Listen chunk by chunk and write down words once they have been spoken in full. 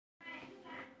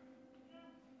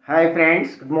Hi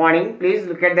friends, good morning. Please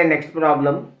look at the next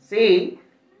problem. See,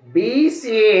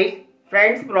 BCH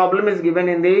friends problem is given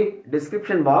in the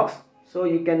description box. So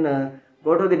you can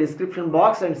go to the description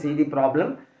box and see the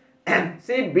problem.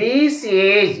 See,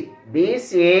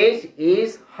 BCH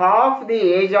is half the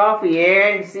age of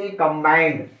A and C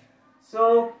combined.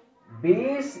 So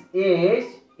B's age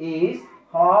is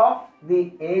half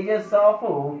the ages of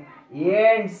A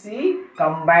and C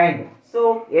combined.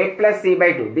 So A plus C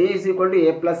by 2. B is equal to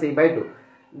A plus C by 2.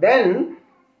 Then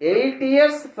 8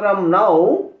 years from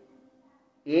now,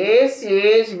 A's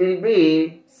age will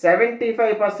be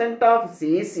 75% of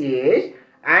C's age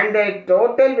and the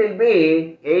total will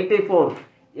be 84.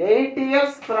 8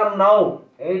 years from now,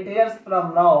 A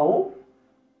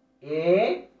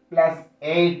plus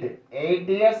 8. 8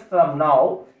 years from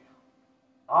now,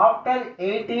 after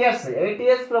 8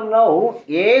 years from now,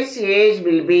 A's age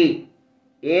will be,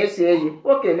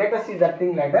 okay, let us see that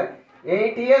thing later.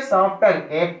 8 years after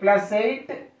A plus 8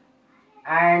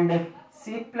 and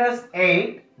C plus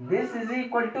 8, this is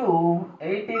equal to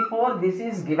 84, this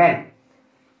is given.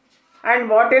 And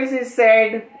what else is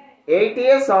said? 8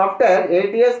 years after,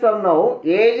 8 years from now,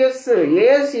 A's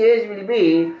age will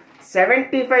be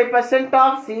 75%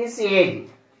 of C's age.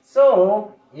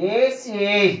 So, A's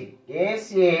age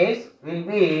will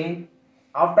be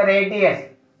after 8 years.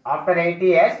 After 8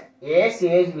 years, A's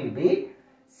age will be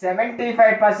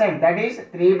 75%, that is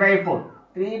 3 by 4.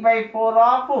 3 by 4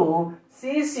 of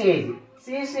C's age.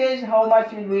 C's age how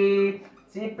much will be?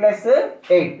 C plus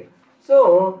 8.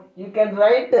 So, you can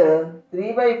write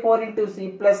 3 by 4 into C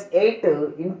plus 8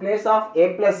 in place of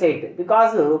A plus 8.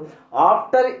 Because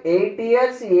after 8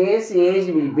 years, A's age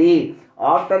will be,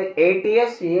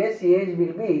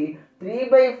 3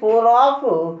 by 4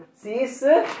 of C's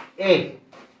age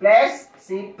plus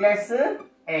C plus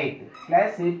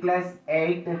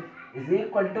 8 is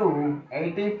equal to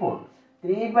 84.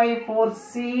 3 by 4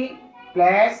 C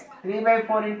plus 3 by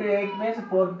 4 into 8 means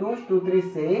 4 2s 2 3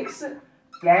 6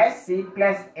 plus C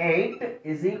plus 8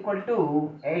 is equal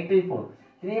to 84.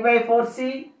 3 by 4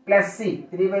 C plus C.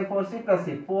 3 by 4 C plus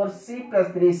C. 4C plus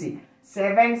 3C.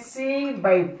 7C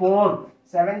by 4.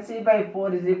 7C by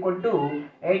 4 is equal to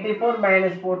 84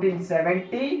 minus 14,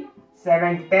 70.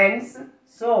 7 tenths.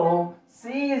 So,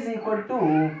 C is equal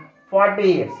to 40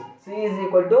 years. C is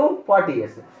equal to 40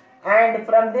 years. And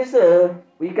from this,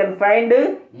 we can find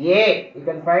A.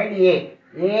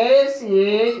 A's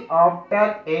age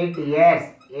after 8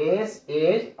 years. A's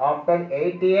age after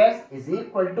 8 years is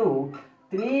equal to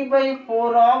 3 by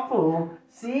 4 of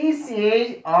C's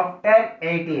age after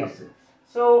 8 years.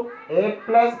 So, A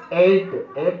plus 8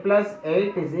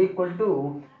 is equal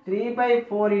to 3 by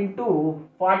 4 into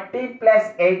 40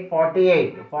 plus 8,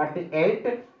 48.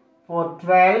 48, 4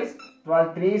 12s,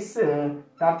 12 3s,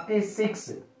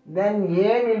 36. Then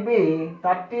A will be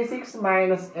 36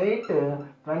 minus 8,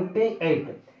 28.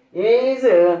 A is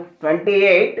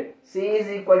 28, C is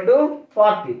equal to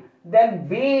 40. Then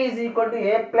B is equal to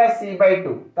A plus C by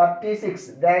 2, 36.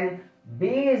 Then B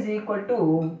is equal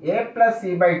to A plus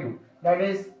C by 2. That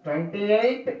is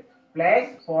 28 plus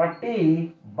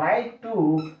 40 by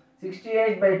 2,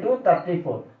 68 by 2,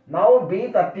 34. Now B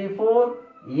 34,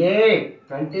 A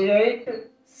 28,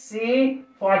 C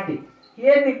 40.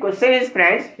 Here the question is,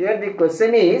 friends,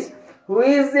 who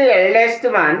is the eldest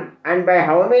one and by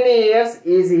how many years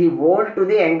is he old to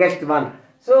the youngest one?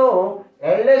 So,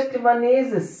 eldest one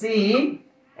is C,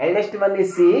 youngest one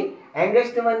is A.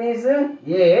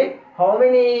 How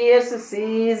many years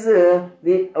C is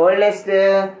the oldest?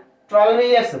 12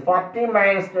 years. 40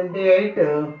 minus 28,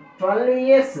 12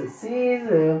 years. C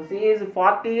is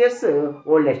 40 years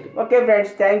oldest. Okay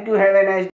friends, thank you. Have a nice day.